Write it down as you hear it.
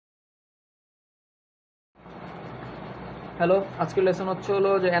Hello, আজকের lesson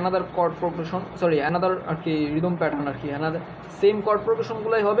হলো যে another cord progression, sorry another আর কি রিদম প্যাটার্ন, আর কি অ্যানাদার সেম কর্ড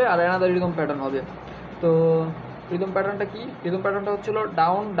প্রোগ্রেশনগুলোই হবে আর অ্যানাদার রিদম প্যাটার্ন হবে। তো রিদম প্যাটার্নটা কি? রিদম প্যাটার্নটা হচ্ছিল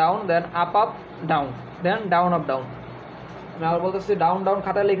ডাউন ডাউন দেন আপ আপ ডাউন দেন ডাউন আপ ডাউন। আমি আবার বলতেছি ডাউন ডাউন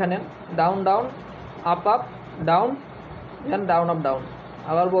খাতা লেখা নেন, down down up up down দেন ডাউন আপ ডাউন।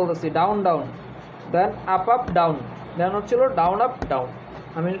 আবার বলতেছি ডাউন ডাউন দেন আপ আপ ডাউন দেন হচ্ছিল ডাউন আপ ডাউন।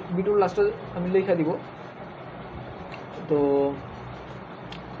 আমি ভিডিওর লাস্টে আমি লেখা দিব, তো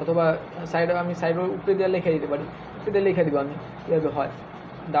অথবা সাইডে আমি সাইডের উপরে দিয়ে লেখা দিতে পারি, উপরে দিয়ে লেখা দিব আমি কীভাবে হয়।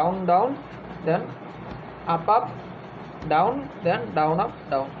 ডাউন ডাউন দেন আপ আপ ডাউন দেন ডাউন আপ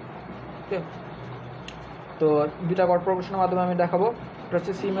ডাউন। ওকে, তো দুটা কর্ড প্রোগ্রেশনের মাধ্যমে আমি দেখাবো। এটা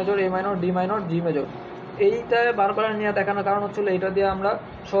হচ্ছে সি মেজর, এ মাইনর, ডি মাইনর, জি মেজর। এইটা বারবার নিয়ে দেখানোর কারণ হচ্ছিল এটা দিয়ে আমরা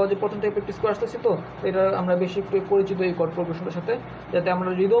সহজে প্রথম থেকে প্র্যাকটিস করে আসতেছি, তো এটা আমরা বেশি একটু পরিচিত এই কর্ড প্রোগ্রেশনের সাথে, যাতে আমরা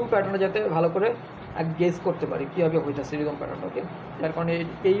রিদম প্যাটার্নে যাতে ভালো করে গেস করতে পারি কীভাবে হইতেছে রিদম প্যাটার্ন। ওকে, যার কারণে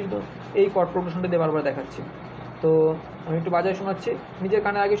এই কর্ড প্রোগ্রেশনটা দিয়ে বারবার দেখাচ্ছি। তো আমি একটু বাজায় শোনাচ্ছি, নিজের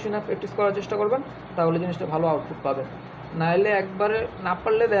কানে আগে শুনে প্র্যাকটিস করার চেষ্টা করবেন, তাহলে জিনিসটা ভালো আউটপুট পাবেন। নাহলে একবারে না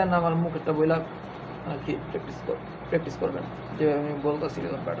পারলে দেন আমার মুখ একটা বইলা আর কি প্র্যাকটিস করবেন, যেভাবে আমি বলতেছি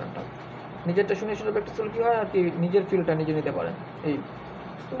রিদম প্যাটার্নটা। নিজেরটা শুনে শুনে প্র্যাকটিস করলে কী হয় আর কি, নিজের ফিলটা নিজে নিতে পারেন। এই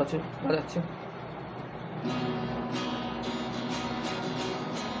আছে বাজাচ্ছি।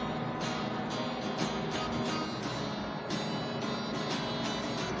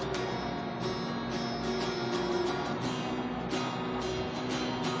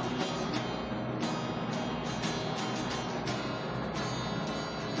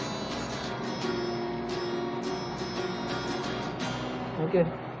 ওকে,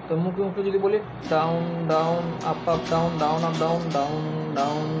 তো মুখে মুখে যদি বলি down down up up down down up down down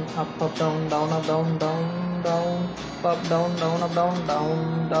down up up down down up down down down up down down up down down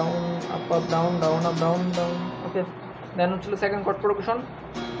down up down down up down down. ওকে, দেন হচ্ছিল second cord progression,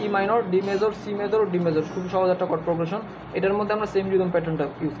 E minor, D major, C major, D major. খুব সহজ একটা cord progression. এটার মধ্যে আমরা same rhythm প্যাটার্নটা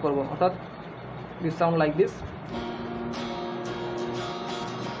use করবো, অর্থাৎ দিস সাউন্ড লাইক দিস।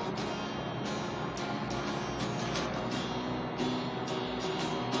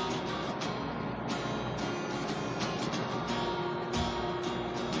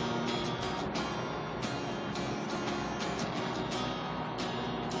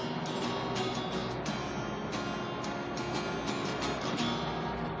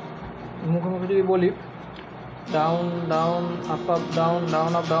 মুখে মুখে যদি বলি down down up up down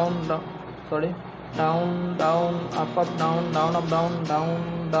down up down sorry down down up up down down up down down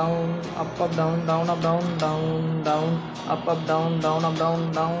down up up down down up down down down up up down down up down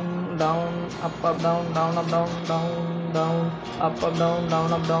down down up up down down up down down down up up down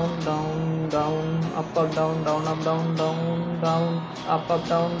down up down down down up up down down up down down down up up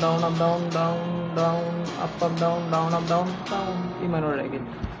down down up down down down up up down down up down down. E minor রেখে,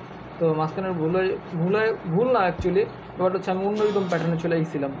 তো মাঝখানের ভুল না actually, ব্যাপারটা হচ্ছে আমি অন্য rhythm প্যাটার্নে চলে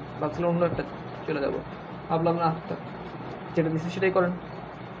এসেছিলাম, ভাবছিলাম অন্য একটা চলে যাবো, ভাবলাম না যেটা দিচ্ছি সেটাই করেন,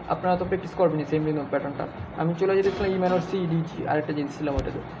 আপনারা তো প্র্যাকটিস করবেনই সেম রিদম প্যাটার্নটা। আমি চলে যেতেছিলাম ই মাইনর, সি, ডি, জি, আরেকটা যে দিচ্ছিলাম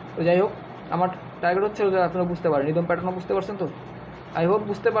ওইটাতে। তো যাই হোক, আমার টার্গেট হচ্ছে যে আপনারা বুঝতে পারেন রিদম প্যাটার্নও বুঝতে পারছেন, তো আই হোপ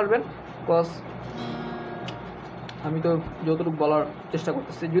বুঝতে পারবেন, বিকজ আমি তো যতটুকু বলার চেষ্টা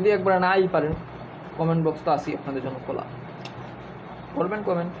করতেছি। যদি একবার নাই পারেন, কমেন্ট বক্স তো আসি আপনাদের জন্য খোলা, করবেন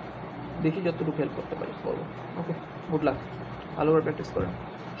কমেন্ট, দেখি যতটুকু হেল্প করতে পারি করবো। ওকে, গুড লাক, ভালো করে প্র্যাকটিস করেন।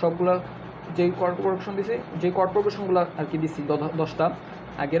 সবগুলো যেই কর্ড প্রোগ্রেশন দিছি, যেই কর্ড প্রোগ্রেশনগুলো আর কি দিচ্ছি 10টা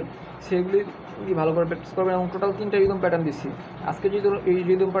আগের, সেগুলি ভালো করে প্র্যাকটিস করবেন। এবং টোটাল 3টা রিদম প্যাটার্ন দিচ্ছি আজকে। যেহেতু এই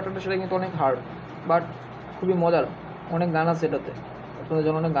রিদম প্যাটার্নটা সেটা কিন্তু অনেক হার্ড, বাট খুবই মজার, অনেক গান আছে এটাতে, আপনাদের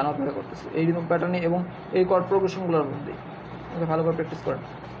জন্য অনেক গান অপেক্ষা করতেছে এই রিদম প্যাটার্নে এবং এই কর্ড প্রোগ্রেশনগুলোর মধ্যে। ওকে, ভালো করে প্র্যাকটিস করেন।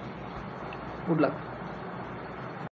 Good luck.